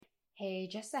Hey,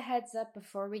 just a heads up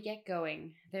before we get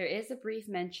going. There is a brief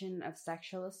mention of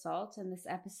sexual assault in this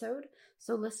episode,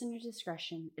 so listener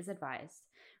discretion is advised.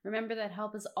 Remember that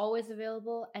help is always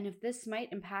available, and if this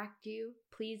might impact you,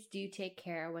 please do take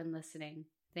care when listening.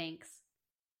 Thanks.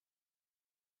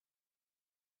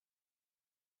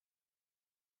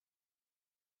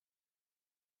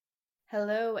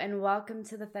 Hello, and welcome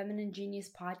to the Feminine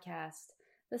Genius Podcast.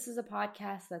 This is a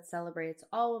podcast that celebrates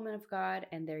all women of God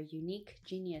and their unique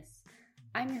genius.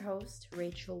 I'm your host,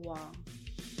 Rachel Wong.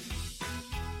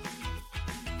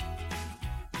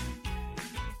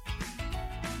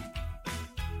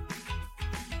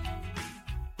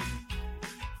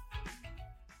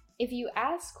 If you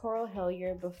asked Coral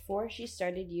Hillier before she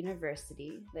started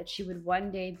university that she would one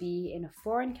day be in a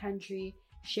foreign country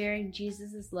sharing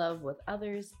Jesus' love with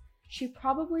others, she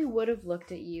probably would have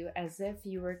looked at you as if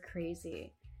you were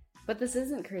crazy. But this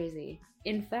isn't crazy.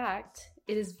 In fact,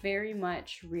 it is very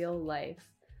much real life.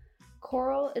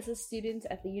 Coral is a student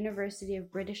at the University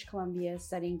of British Columbia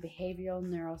studying behavioral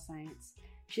neuroscience.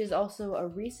 She is also a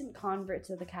recent convert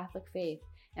to the Catholic faith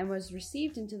and was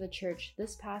received into the church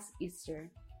this past Easter.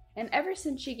 And ever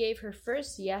since she gave her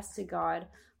first yes to God,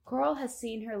 Coral has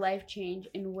seen her life change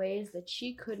in ways that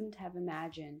she couldn't have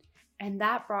imagined. And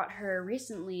that brought her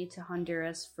recently to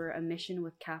Honduras for a mission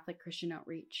with Catholic Christian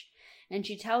Outreach. And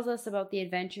she tells us about the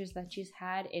adventures that she's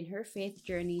had in her faith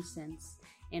journey since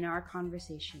in our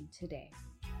conversation today.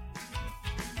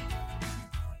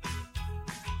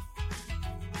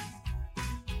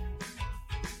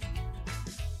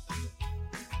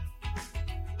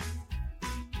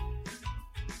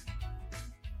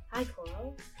 Hi,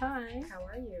 Coral. Hi. How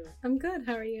are you? I'm good.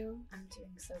 How are you? I'm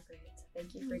doing so great.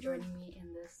 Thank you for joining me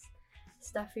in this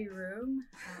stuffy room.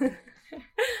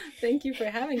 Thank you for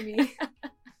having me.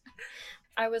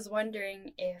 I was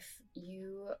wondering if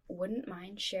you wouldn't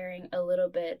mind sharing a little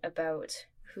bit about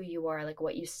who you are, like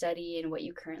what you study and what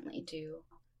you currently do.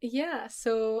 Yeah,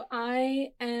 so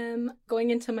I am going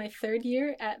into my third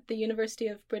year at the University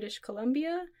of British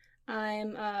Columbia.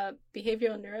 I'm a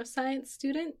behavioral neuroscience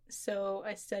student, so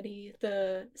I study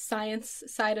the science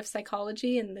side of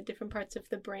psychology and the different parts of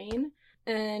the brain.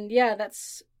 And yeah,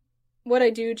 that's what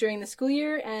I do during the school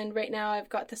year, and right now I've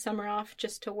got the summer off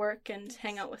just to work and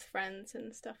hang out with friends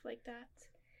and stuff like that.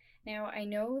 Now, I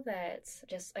know that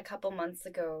just a couple months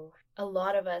ago, a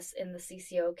lot of us in the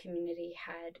CCO community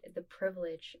had the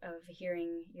privilege of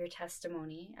hearing your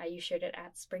testimony. You shared it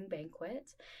at Spring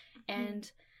Banquet,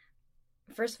 and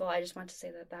first of all, I just want to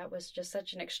say that that was just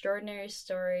such an extraordinary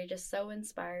story, just so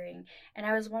inspiring. And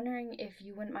I was wondering if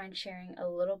you wouldn't mind sharing a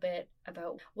little bit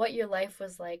about what your life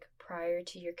was like prior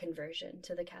to your conversion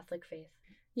to the Catholic faith.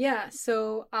 Yeah,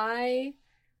 so I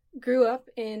grew up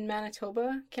in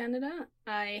Manitoba, Canada.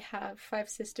 I have 5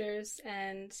 sisters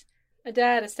and a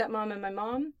dad, a stepmom, and my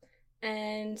mom.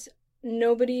 And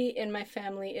nobody in my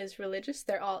family is religious.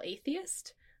 They're all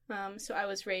atheist. So I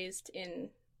was raised in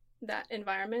that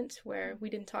environment where we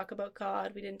didn't talk about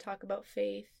God, we didn't talk about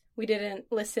faith, we didn't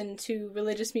listen to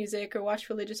religious music or watch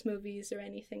religious movies or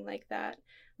anything like that.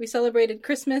 We celebrated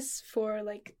Christmas for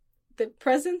like the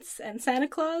presents and Santa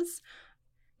Claus.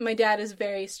 My dad is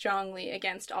very strongly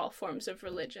against all forms of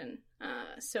religion,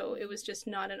 so it was just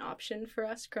not an option for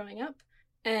us growing up.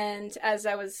 And as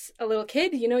I was a little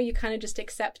kid, you kind of just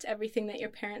accept everything that your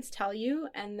parents tell you.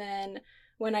 And then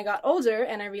when I got older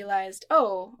and I realized,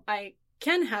 I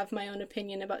can have my own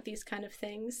opinion about these kind of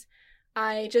things,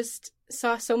 I just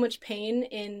saw so much pain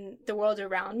in the world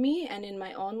around me and in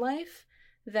my own life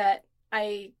that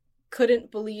I couldn't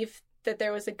believe that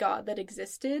there was a God that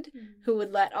existed who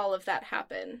would let all of that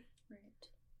happen. Right.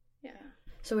 Yeah.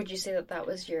 So would you say that that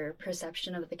was your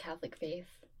perception of the Catholic faith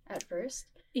at first?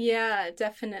 Yeah,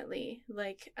 definitely.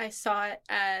 Like, I saw it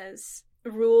as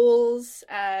rules,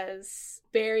 as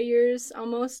barriers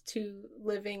almost to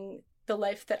living the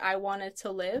life that I wanted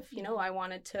to live. I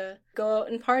wanted to go out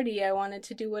and party. I wanted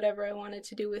to do whatever I wanted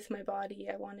to do with my body.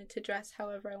 I wanted to dress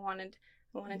however I wanted.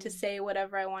 I wanted to say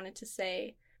whatever I wanted to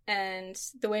say. And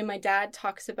the way my dad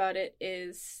talks about it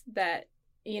is that,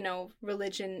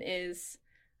 religion is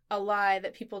a lie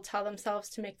that people tell themselves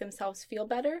to make themselves feel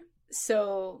better.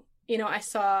 So, I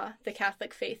saw the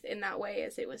Catholic faith in that way,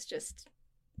 as it was just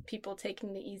people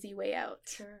taking the easy way out.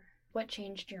 Sure. What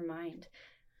changed your mind?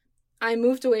 I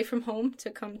moved away from home to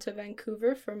come to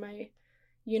Vancouver for my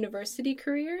university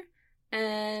career.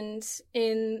 And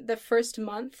in the first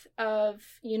month of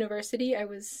university, I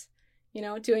was,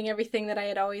 doing everything that I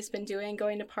had always been doing,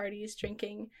 going to parties,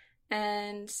 drinking.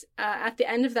 And at the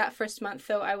end of that first month,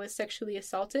 though, I was sexually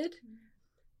assaulted.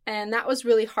 And that was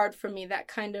really hard for me. That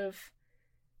kind of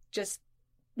just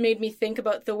made me think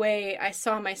about the way I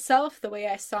saw myself, the way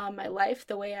I saw my life,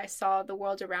 the way I saw the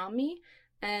world around me.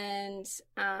 And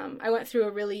I went through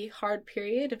a really hard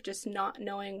period of just not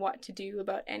knowing what to do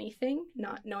about anything,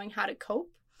 not knowing how to cope.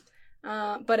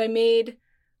 But I made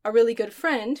a really good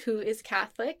friend who is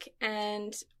Catholic,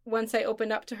 and once I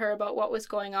opened up to her about what was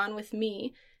going on with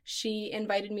me, she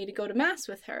invited me to go to Mass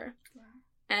with her. Wow.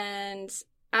 And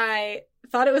I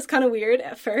thought it was kind of weird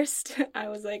at first. I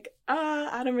was like,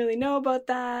 I don't really know about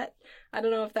that. I don't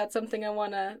know if that's something I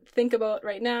want to think about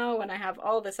right now when I have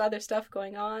all this other stuff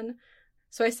going on.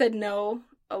 So I said no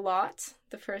a lot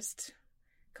the first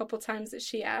couple times that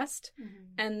she asked. Mm-hmm.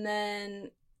 And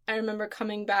then I remember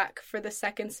coming back for the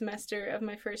second semester of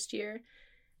my first year,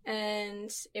 and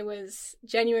it was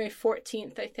January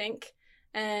 14th, I think.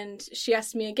 And she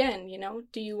asked me again,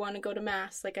 do you want to go to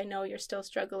Mass? Like, I know you're still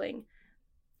struggling,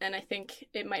 and I think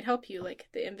it might help you. Like,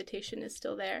 the invitation is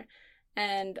still there.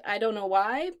 And I don't know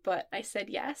why, but I said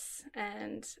yes.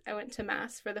 And I went to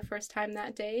Mass for the first time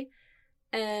that day.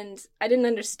 And I didn't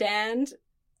understand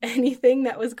anything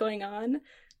that was going on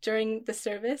during the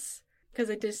service because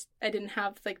I didn't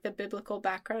have like the biblical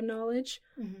background knowledge.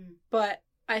 Mm-hmm. But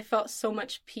I felt so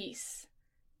much peace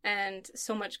and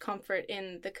so much comfort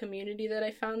in the community that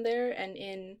I found there, and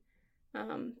in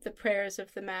the prayers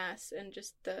of the Mass and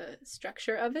just the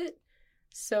structure of it.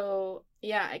 So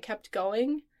yeah, I kept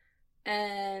going.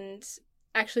 And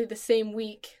actually the same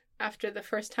week after the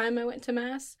first time I went to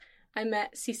Mass, I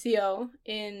met CCO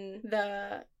in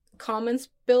the Commons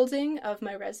building of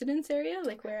my residence area,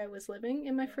 like where I was living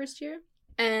in my first year.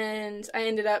 And I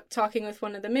ended up talking with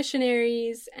one of the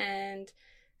missionaries and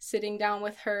sitting down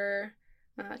with her,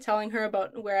 telling her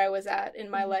about where I was at in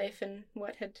my life and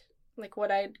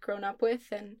what I'd grown up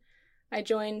with. And I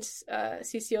joined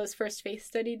CCO's first faith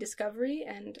study, Discovery,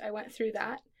 and I went through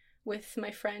that with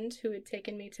my friend who had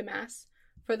taken me to Mass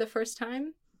for the first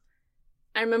time.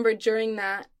 I remember during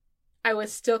that, I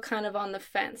was still kind of on the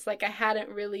fence. Like, I hadn't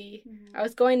really, I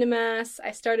was going to Mass,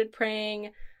 I started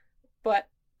praying, but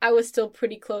I was still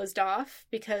pretty closed off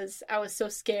because I was so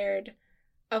scared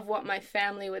of what my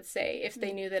family would say if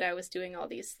they knew that I was doing all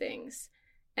these things.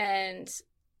 And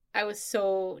I was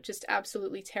so just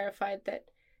absolutely terrified that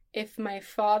if my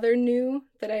father knew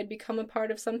that I had become a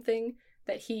part of something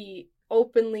that he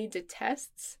openly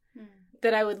detests,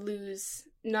 that I would lose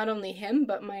not only him,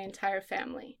 but my entire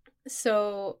family.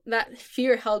 So that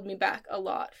fear held me back a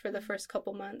lot for the first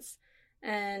couple months.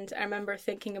 And I remember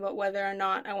thinking about whether or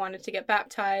not I wanted to get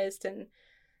baptized and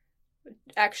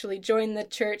actually join the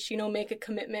church, make a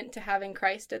commitment to having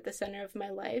Christ at the center of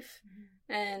my life.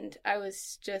 And I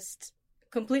was just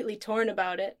completely torn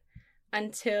about it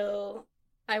until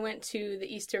I went to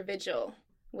the Easter Vigil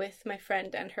with my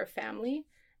friend and her family.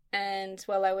 And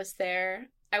while I was there,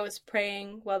 I was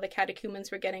praying while the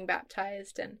catechumens were getting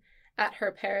baptized, and at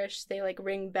her parish, they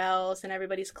ring bells and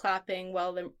everybody's clapping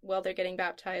while they're getting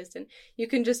baptized. And you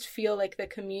can just feel the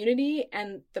community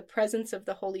and the presence of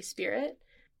the Holy Spirit.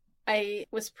 I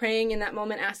was praying in that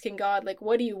moment, asking God,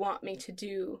 what do you want me to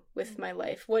do with my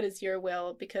life? What is your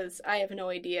will? Because I have no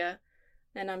idea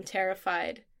and I'm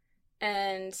terrified.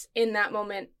 And in that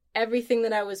moment, everything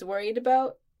that I was worried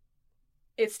about,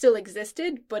 it still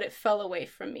existed, but it fell away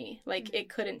from me. It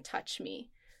couldn't touch me.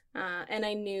 And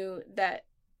I knew that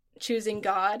choosing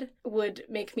God would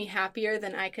make me happier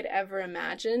than I could ever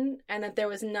imagine, and that there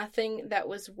was nothing that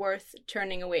was worth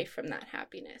turning away from that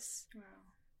happiness. Wow.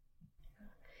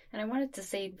 And I wanted to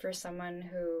say, for someone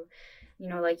who,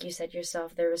 like you said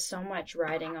yourself, there was so much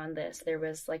riding on this. There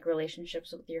was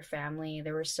relationships with your family.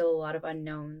 There were still a lot of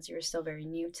unknowns. You were still very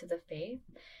new to the faith.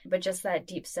 But just that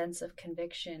deep sense of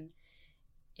conviction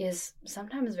is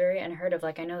sometimes very unheard of.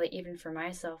 I know that even for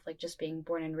myself, just being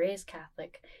born and raised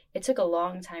Catholic, it took a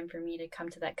long time for me to come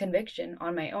to that conviction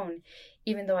on my own,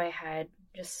 even though I had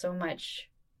just so much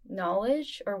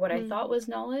knowledge, or what I thought was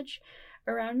knowledge,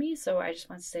 around me. So I just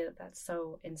want to say that that's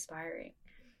so inspiring.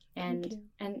 And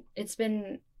it's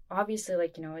been obviously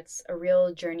it's a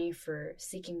real journey for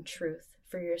seeking truth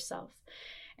for yourself.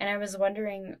 And I was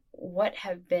wondering, what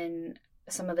have been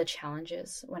some of the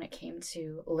challenges when it came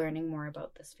to learning more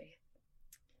about this faith?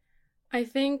 I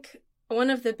think one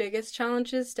of the biggest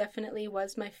challenges definitely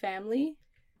was my family.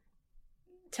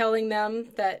 Telling them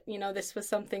that, this was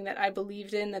something that I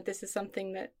believed in, that this is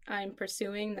something that I'm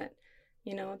pursuing, that,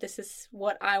 this is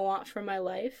what I want for my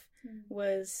life,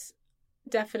 was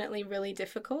definitely really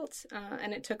difficult.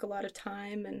 And it took a lot of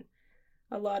time and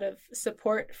a lot of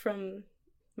support from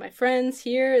my friends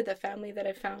here, the family that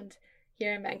I found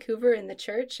here in Vancouver, in the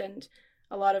church, and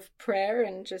a lot of prayer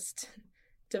and just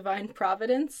divine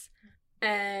providence.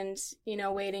 and,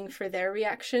 waiting for their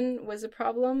reaction was a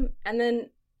problem. And then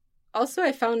also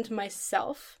I found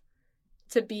myself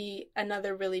to be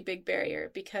another really big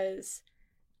barrier, because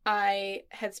I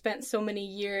had spent so many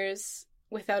years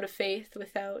without a faith,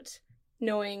 without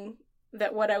knowing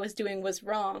that what I was doing was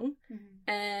wrong. Mm-hmm.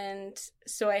 And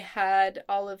so I had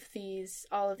all of these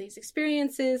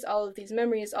experiences, all of these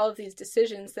memories, all of these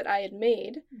decisions that I had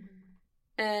made.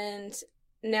 Mm-hmm. And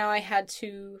now I had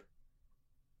to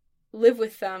live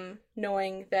with them,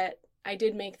 knowing that I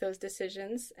did make those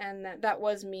decisions, and that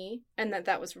was me, and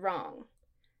that was wrong.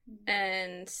 Mm-hmm.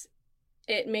 And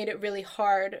it made it really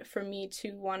hard for me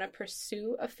to want to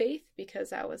pursue a faith,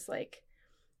 because I was like,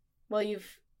 well,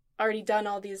 you've already done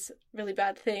all these really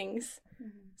bad things.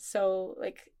 Mm-hmm. So,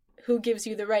 like, who gives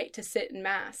you the right to sit in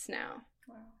mass now?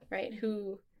 Wow. Right?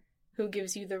 Mm-hmm. Who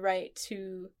gives you the right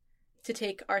to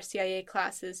take RCIA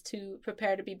classes, to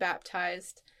prepare to be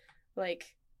baptized?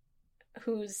 Like,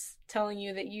 who's telling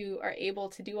you that you are able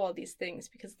to do all these things?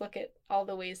 Because look at all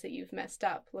the ways that you've messed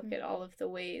up. Look mm-hmm. at all of the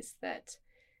ways that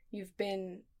you've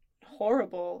been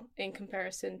horrible in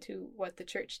comparison to what the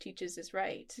church teaches is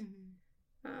right.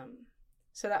 Mm-hmm.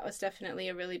 So that was definitely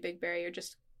a really big barrier,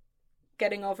 just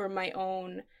getting over my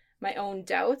own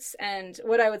doubts. And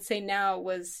what I would say now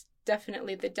was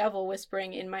definitely the devil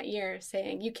whispering in my ear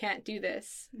saying, you can't do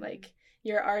this. Mm-hmm. Like,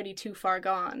 you're already too far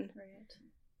gone. Right.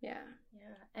 Yeah.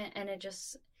 Yeah. And it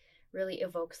just really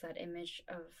evokes that image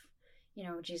of,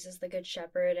 Jesus, the good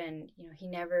shepherd, and, he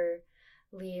never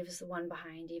leaves one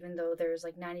behind, even though there's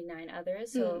like 99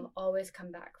 others. He'll always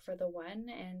come back for the one.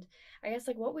 And I guess,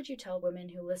 like, what would you tell women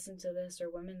who listen to this,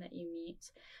 or women that you meet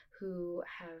who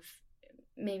have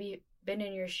maybe been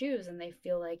in your shoes and they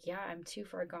feel like, yeah, I'm too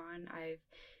far gone, I've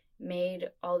made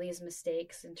all these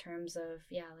mistakes in terms of,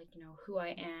 who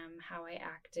I am, how I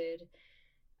acted,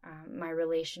 my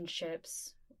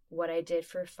relationships, what I did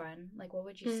for fun? Like, what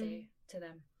would you say to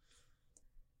them?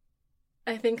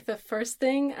 I think the first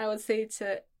thing I would say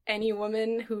to any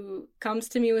woman who comes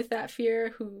to me with that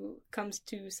fear, who comes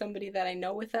to somebody that I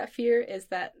know with that fear, is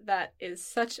that is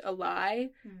such a lie,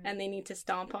 and they need to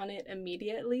stomp on it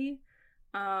immediately.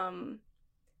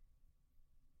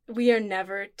 We are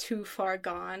never too far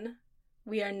gone.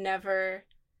 We are never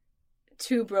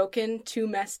too broken, too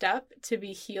messed up to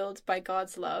be healed by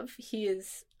God's love. He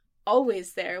is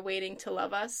always there, waiting to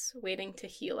love us, waiting to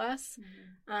heal us.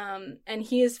 Mm-hmm. And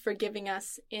he is forgiving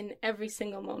us in every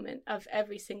single moment of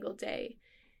every single day.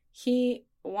 He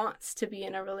wants to be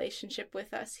in a relationship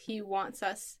with us. He wants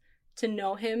us to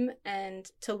know him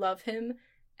and to love him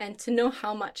and to know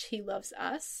how much he loves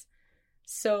us.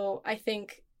 So I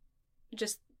think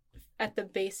just at the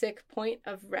basic point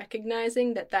of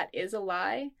recognizing that is a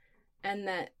lie, and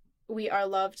that we are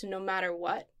loved no matter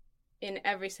what, in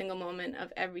every single moment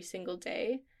of every single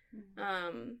day,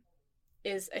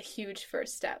 is a huge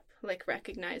first step. Like,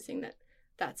 recognizing that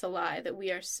that's a lie, that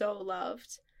we are so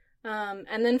loved.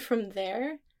 And then from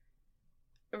there,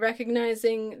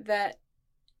 recognizing that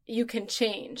you can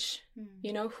change.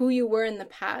 Who you were in the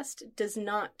past does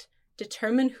not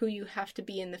determine who you have to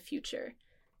be in the future.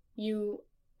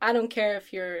 I don't care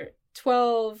if you're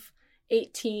 12,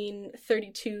 18,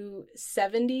 32,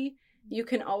 70, you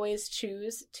can always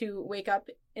choose to wake up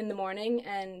in the morning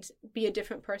and be a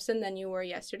different person than you were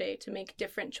yesterday, to make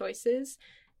different choices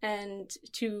and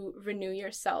to renew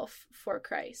yourself for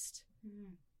Christ.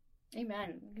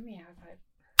 Amen. Give me a high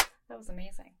five. That was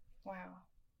amazing. Wow.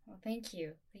 Well, thank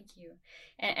you. Thank you.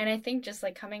 And I think, just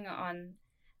like coming on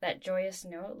that joyous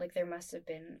note, like, there must have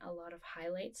been a lot of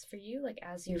highlights for you, like,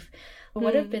 as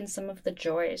what have been some of the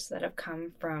joys that have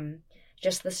come from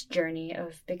just this journey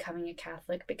of becoming a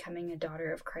Catholic, becoming a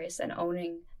daughter of Christ, and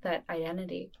owning that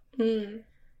identity?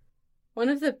 One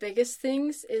of the biggest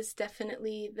things is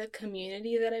definitely the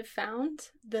community that I've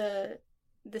found. The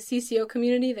CCO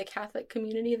community, the Catholic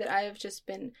community that I have just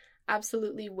been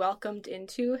absolutely welcomed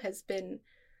into, has been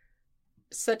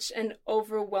such an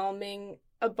overwhelming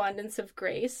abundance of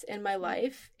grace in my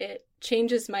life. It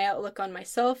changes my outlook on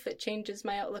myself. It changes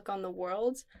my outlook on the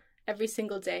world. Every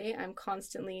single day, I'm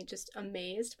constantly just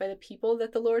amazed by the people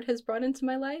that the Lord has brought into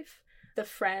my life, the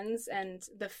friends and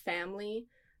the family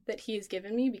that he has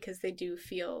given me, because they do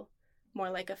feel more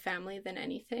like a family than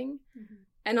anything.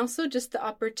 And also just the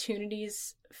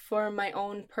opportunities for my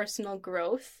own personal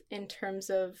growth in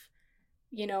terms of,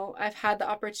 I've had the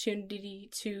opportunity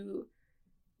to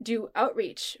do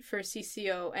outreach for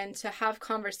CCO and to have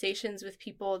conversations with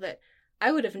people that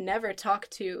I would have never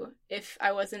talked to if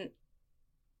I wasn't,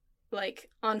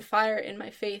 like, on fire in my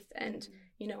faith and,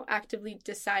 actively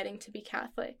deciding to be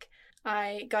Catholic.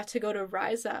 I got to go to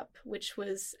Rise Up, which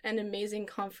was an amazing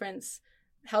conference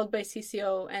held by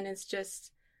CCO, and it's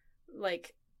just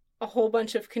like a whole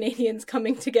bunch of Canadians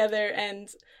coming together and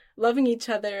loving each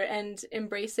other and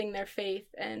embracing their faith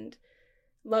and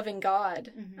loving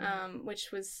God,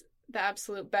 which was the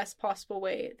absolute best possible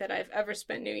way that I've ever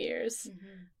spent New Year's.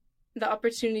 The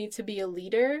opportunity to be a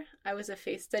leader. I was a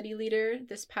faith study leader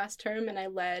this past term, and I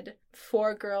led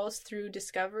 4 girls through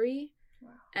discovery.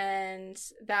 Wow. And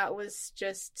that was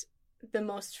just the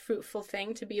most fruitful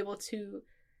thing, to be able to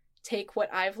take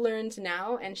what I've learned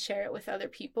now and share it with other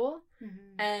people.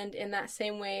 And in that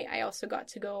same way, I also got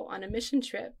to go on a mission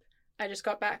trip. I just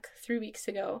got back 3 weeks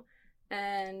ago,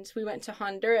 and we went to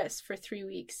Honduras for 3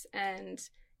 weeks. And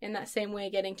in that same way,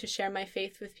 getting to share my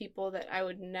faith with people that I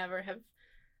would never have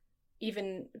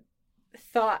even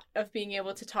thought of being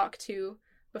able to talk to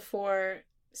before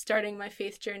starting my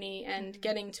faith journey, and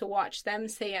getting to watch them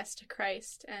say yes to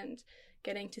Christ and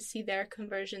getting to see their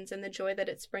conversions and the joy that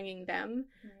it's bringing them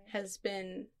has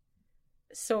been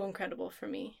so incredible for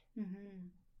me.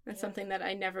 And something that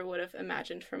I never would have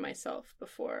imagined for myself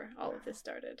before all of this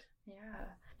started. Yeah.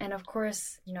 And of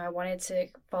course, I wanted to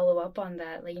follow up on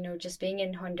that. Like, just being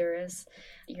in Honduras,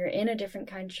 you're in a different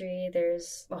country.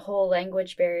 There's a whole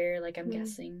language barrier, like I'm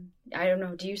guessing. I don't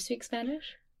know. Do you speak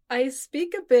Spanish? I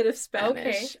speak a bit of Spanish.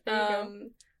 Okay. There you go.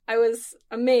 I was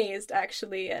amazed,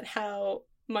 actually, at how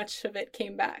much of it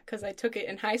came back, because I took it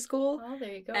in high school. Oh,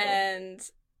 there you go. And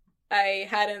I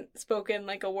hadn't spoken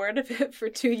like a word of it for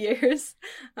 2 years.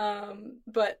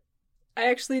 But I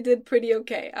actually did pretty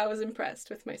okay. I was impressed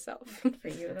with myself. Good for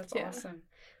you. That's awesome.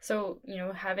 So,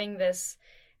 having this,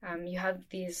 you have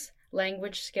these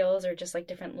language skills, or just like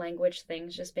different language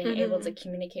things, just being able to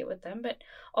communicate with them, but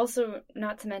also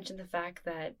not to mention the fact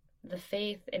that the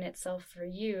faith in itself for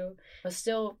you was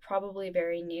still probably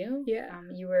very new. Yeah.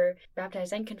 You were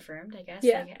baptized and confirmed, I guess,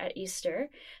 like at Easter.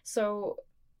 So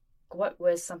what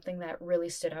was something that really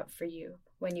stood out for you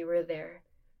when you were there?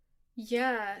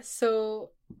 Yeah,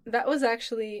 so that was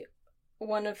actually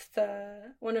one of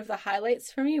the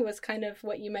highlights for me, was kind of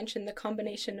what you mentioned, the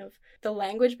combination of the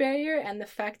language barrier and the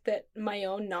fact that my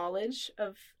own knowledge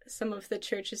of some of the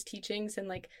church's teachings and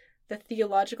like the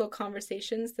theological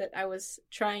conversations that I was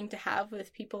trying to have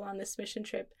with people on this mission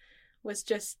trip was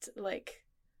just like,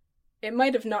 it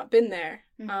might have not been there.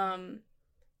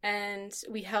 And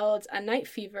we held a night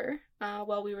fever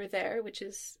while we were there, which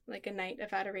is like a night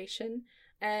of adoration.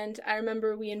 And I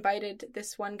remember we invited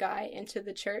this one guy into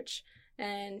the church,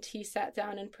 and he sat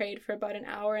down and prayed for about an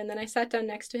hour. And then I sat down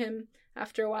next to him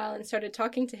after a while and started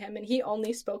talking to him, and he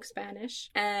only spoke Spanish.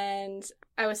 And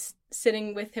I was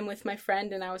sitting with him with my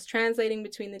friend, and I was translating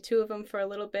between the two of them for a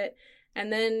little bit.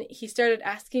 And then he started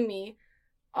asking me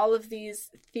all of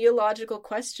these theological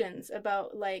questions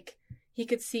about, like, he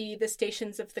could see the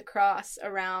Stations of the Cross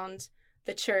around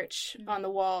the church on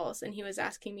the walls, and he was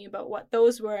asking me about what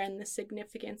those were and the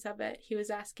significance of it. He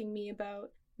was asking me about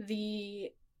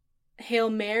the Hail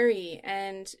Mary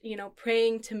and,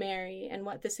 praying to Mary and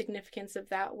what the significance of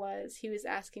that was. He was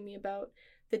asking me about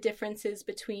the differences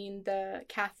between the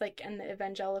Catholic and the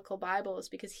evangelical Bibles,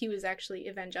 because he was actually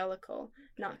evangelical,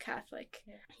 not Catholic.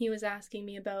 Yeah. He was asking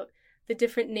me about the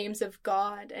different names of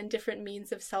God and different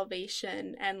means of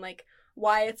salvation, and like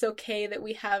why it's okay that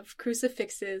we have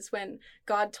crucifixes when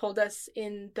God told us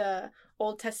in the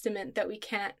Old Testament that we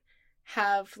can't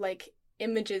have like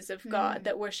images of God,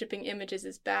 that worshiping images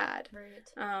is bad.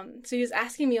 Right. So he was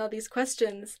asking me all these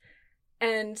questions,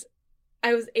 and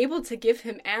I was able to give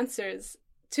him answers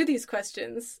to these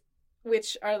questions,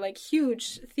 which are like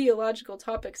huge theological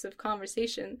topics of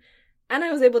conversation, and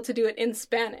I was able to do it in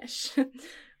Spanish.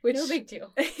 Which, no big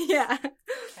deal. Yeah.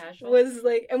 Casual. Was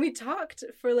like, and we talked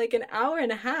for like an hour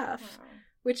and a half,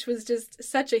 which was just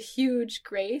such a huge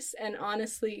grace, and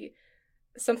honestly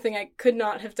something I could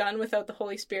not have done without the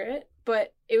Holy Spirit.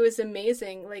 But it was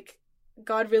amazing. Like,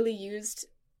 God really used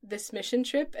this mission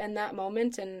trip and that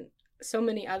moment and so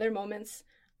many other moments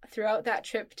throughout that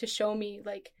trip to show me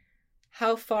like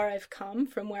how far I've come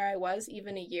from where I was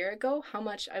even a year ago, how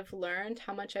much I've learned,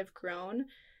 how much I've grown,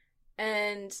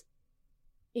 and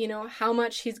how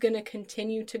much he's going to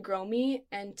continue to grow me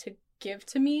and to give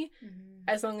to me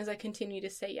as long as I continue to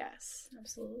say yes.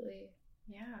 Absolutely.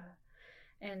 Yeah.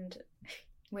 And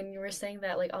when you were saying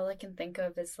that, like, all I can think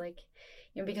of is like,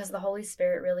 because the Holy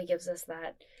Spirit really gives us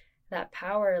that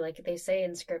power, like they say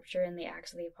in scripture in the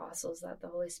Acts of the Apostles, that the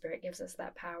Holy Spirit gives us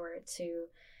that power to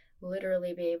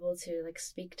literally be able to like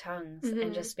speak tongues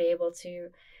and just be able to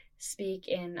speak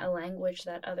in a language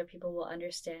that other people will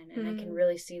understand. And I can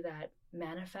really see that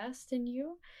manifest in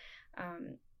you.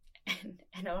 And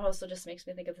it also just makes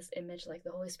me think of this image, like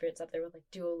the Holy Spirit's up there with like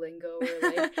Duolingo or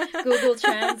like Google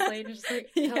Translate, and just like,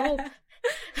 help.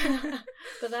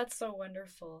 But that's so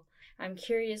wonderful. I'm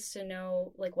curious to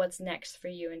know like what's next for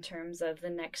you in terms of the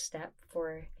next step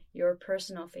for your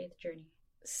personal faith journey.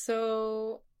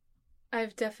 So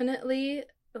I've definitely,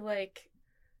 like,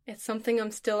 it's something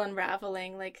I'm still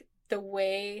unraveling, like the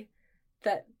way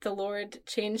that the Lord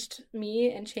changed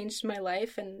me and changed my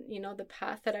life, and, you know, the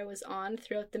path that I was on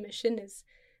throughout the mission is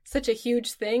such a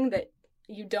huge thing that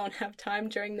you don't have time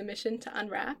during the mission to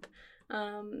unwrap.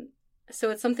 So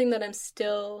it's something that I'm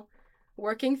still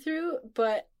working through,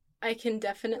 but I can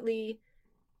definitely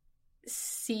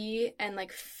see and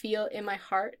like feel in my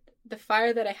heart the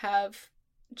fire that I have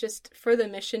just for the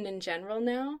mission in general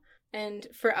now, and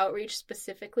for outreach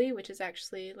specifically, which is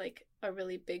actually like a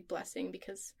really big blessing,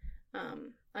 because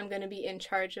I'm going to be in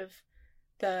charge of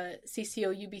the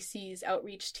CCO UBC's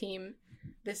outreach team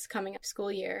this coming up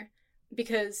school year.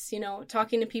 Because, you know,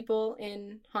 talking to people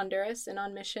in Honduras and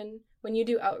on mission, when you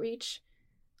do outreach,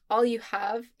 all you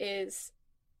have is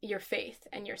your faith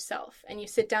and yourself. And you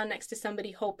sit down next to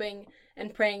somebody hoping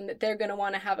and praying that they're going to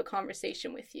want to have a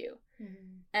conversation with you.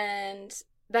 Mm-hmm. And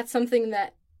that's something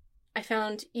that I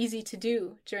found easy to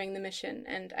do during the mission.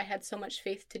 And I had so much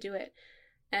faith to do it.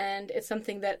 And it's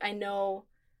something that I know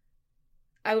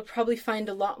I would probably find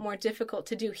a lot more difficult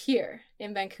to do here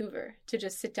in Vancouver, to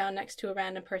just sit down next to a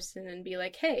random person and be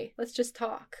like, hey, let's just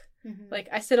talk. Mm-hmm. Like,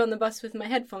 I sit on the bus with my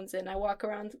headphones in. I walk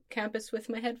around campus with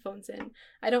my headphones in.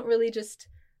 I don't really just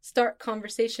start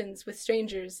conversations with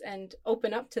strangers and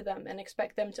open up to them and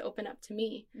expect them to open up to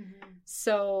me. Mm-hmm.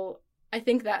 So I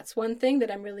think that's one thing that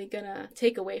I'm really gonna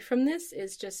take away from this,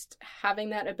 is just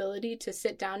having that ability to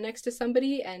sit down next to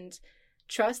somebody and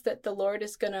trust that the Lord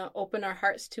is gonna open our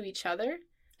hearts to each other.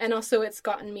 And also it's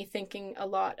gotten me thinking a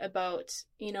lot about,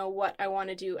 you know, what I want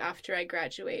to do after I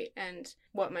graduate and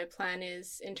what my plan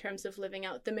is in terms of living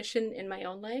out the mission in my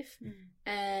own life. Mm.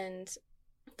 And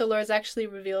the Lord's actually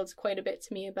revealed quite a bit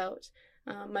to me about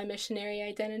my missionary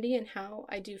identity and how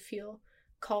I do feel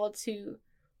called to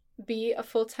be a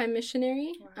full-time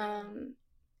missionary. Wow.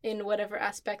 In whatever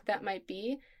aspect that might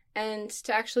be, and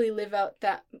to actually live out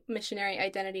that missionary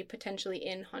identity potentially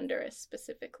in Honduras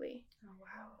specifically. Oh,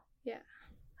 wow. Yeah.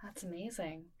 That's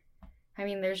amazing. I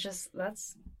mean, there's just,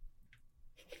 that's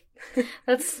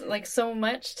like so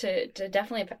much to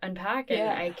definitely unpack, and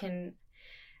yeah.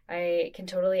 I can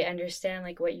totally understand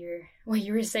like what you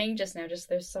were saying just now. Just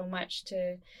there's so much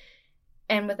to,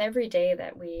 and with every day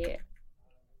that we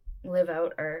live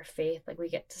out our faith, like we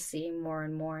get to see more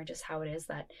and more just how it is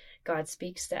that God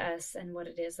speaks to us and what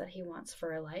it is that He wants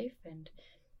for our life. And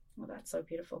well, that's so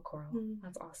beautiful, Coral.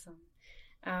 That's awesome.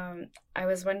 I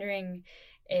was wondering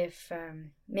if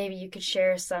maybe you could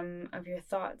share some of your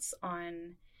thoughts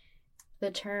on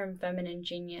the term feminine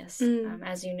genius.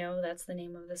 As you know, that's the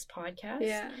name of this podcast.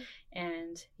 Yeah.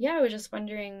 And yeah, I was just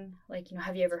wondering, like, you know,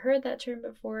 have you ever heard that term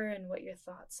before, and what your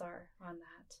thoughts are on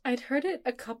that? I'd heard it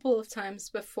a couple of times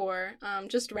before,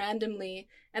 just randomly,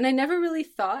 and I never really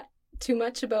thought too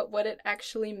much about what it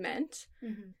actually meant.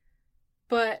 Mm-hmm.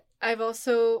 But I've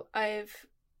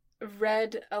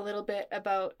read a little bit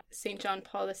about St. John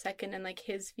Paul II and like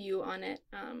his view on it.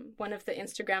 One of the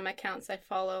Instagram accounts I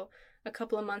follow a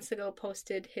couple of months ago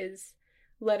posted his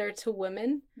letter to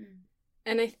women.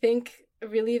 And I think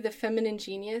really the feminine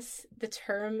genius, the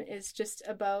term is just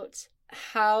about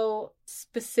how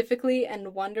specifically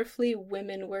and wonderfully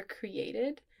women were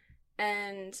created,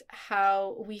 and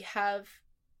how we have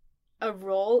a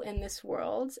role in this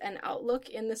world, an outlook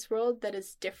in this world that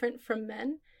is different from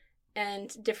men,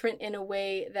 and different in a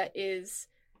way that is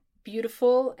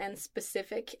beautiful and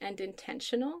specific and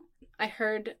intentional. I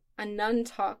heard a nun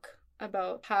talk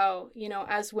about how, you know,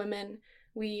 as women,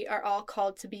 we are all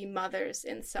called to be mothers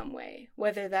in some way,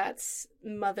 whether that's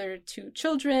mother to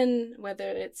children, whether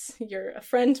it's you're a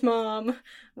friend mom,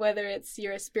 whether it's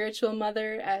you're a spiritual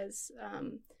mother as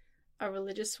a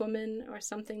religious woman or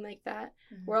something like that.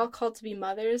 Mm-hmm. We're all called to be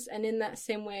mothers, and in that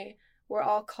same way, we're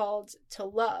all called to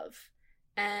love.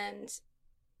 And,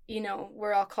 you know,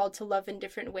 we're all called to love in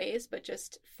different ways, but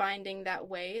just finding that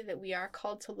way that we are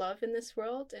called to love in this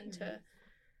world, and mm-hmm.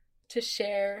 to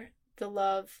share the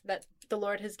love that the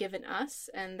Lord has given us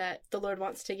and that the Lord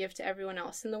wants to give to everyone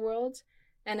else in the world.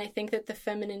 And I think that the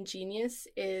feminine genius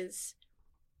is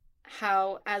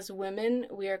how, as women,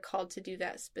 we are called to do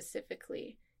that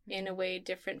specifically in a way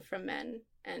different from men,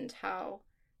 and how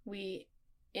we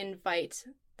invite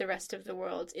the rest of the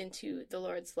world into the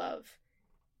Lord's love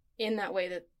in that way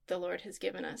that the Lord has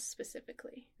given us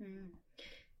specifically.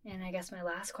 And I guess my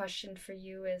last question for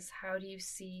you is, how do you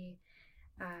see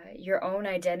your own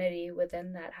identity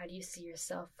within that? How do you see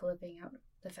yourself living out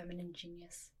the feminine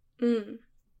genius?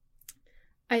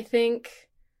 I think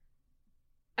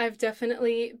I've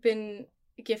definitely been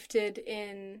gifted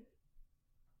in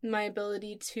my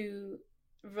ability to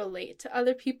relate to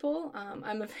other people.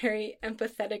 I'm a very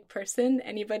empathetic person.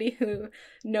 Anybody who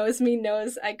knows me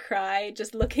knows I cry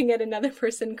just looking at another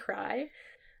person cry.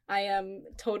 I am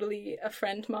totally a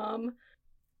friend mom.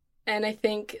 And I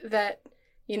think that,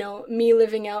 me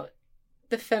living out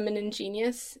the feminine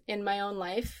genius in my own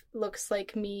life looks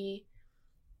like me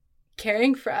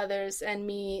caring for others and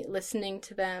me listening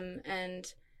to them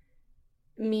and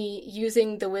me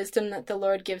using the wisdom that the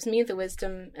Lord gives me, the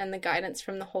wisdom and the guidance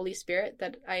from the Holy Spirit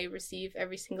that I receive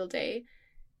every single day.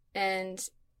 And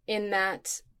in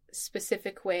that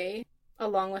specific way,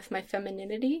 along with my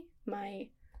femininity, my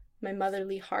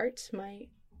motherly heart, my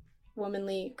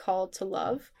womanly call to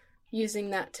love, using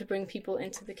that to bring people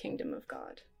into the kingdom of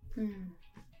God.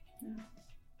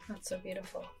 That's so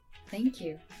beautiful. Thank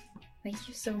you. Thank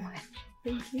you so much.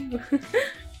 Thank you.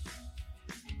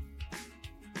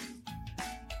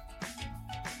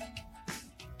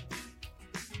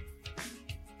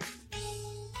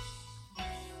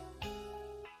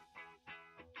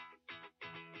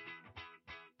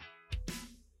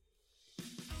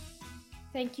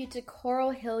 Thank you to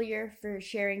Coral Hillier for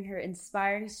sharing her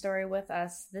inspiring story with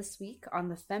us this week on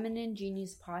the Feminine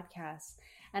Genius podcast.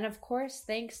 And of course,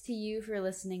 thanks to you for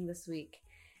listening this week.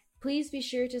 Please be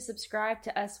sure to subscribe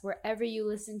to us wherever you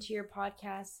listen to your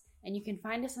podcasts, and you can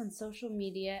find us on social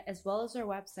media as well as our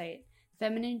website,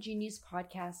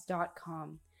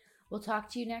 femininegeniuspodcast.com. We'll talk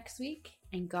to you next week,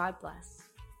 and God bless.